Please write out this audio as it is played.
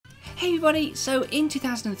Hey everybody, so in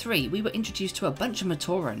 2003 we were introduced to a bunch of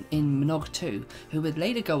Matoran in Mnog 2 who would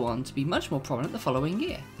later go on to be much more prominent the following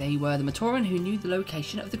year. They were the Matoran who knew the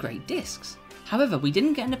location of the Great Discs. However, we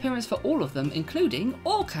didn't get an appearance for all of them, including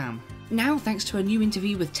Orcam. Now, thanks to a new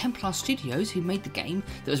interview with Templar Studios who made the game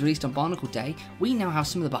that was released on Bionicle Day, we now have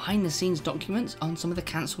some of the behind the scenes documents on some of the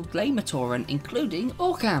cancelled Lay Matoran, including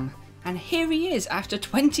Orcam. And here he is after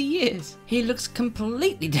 20 years. He looks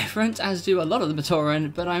completely different, as do a lot of the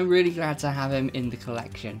Matoran, but I'm really glad to have him in the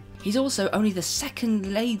collection. He's also only the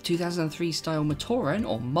second Lay 2003 style Matoran,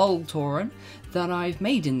 or Moltoran, that I've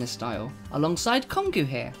made in this style, alongside Kongu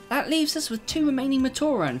here. That leaves us with two remaining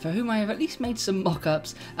Matoran, for whom I have at least made some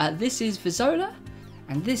mock-ups. This is Vizola,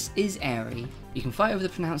 and this is Airy. You can fight over the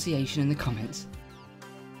pronunciation in the comments.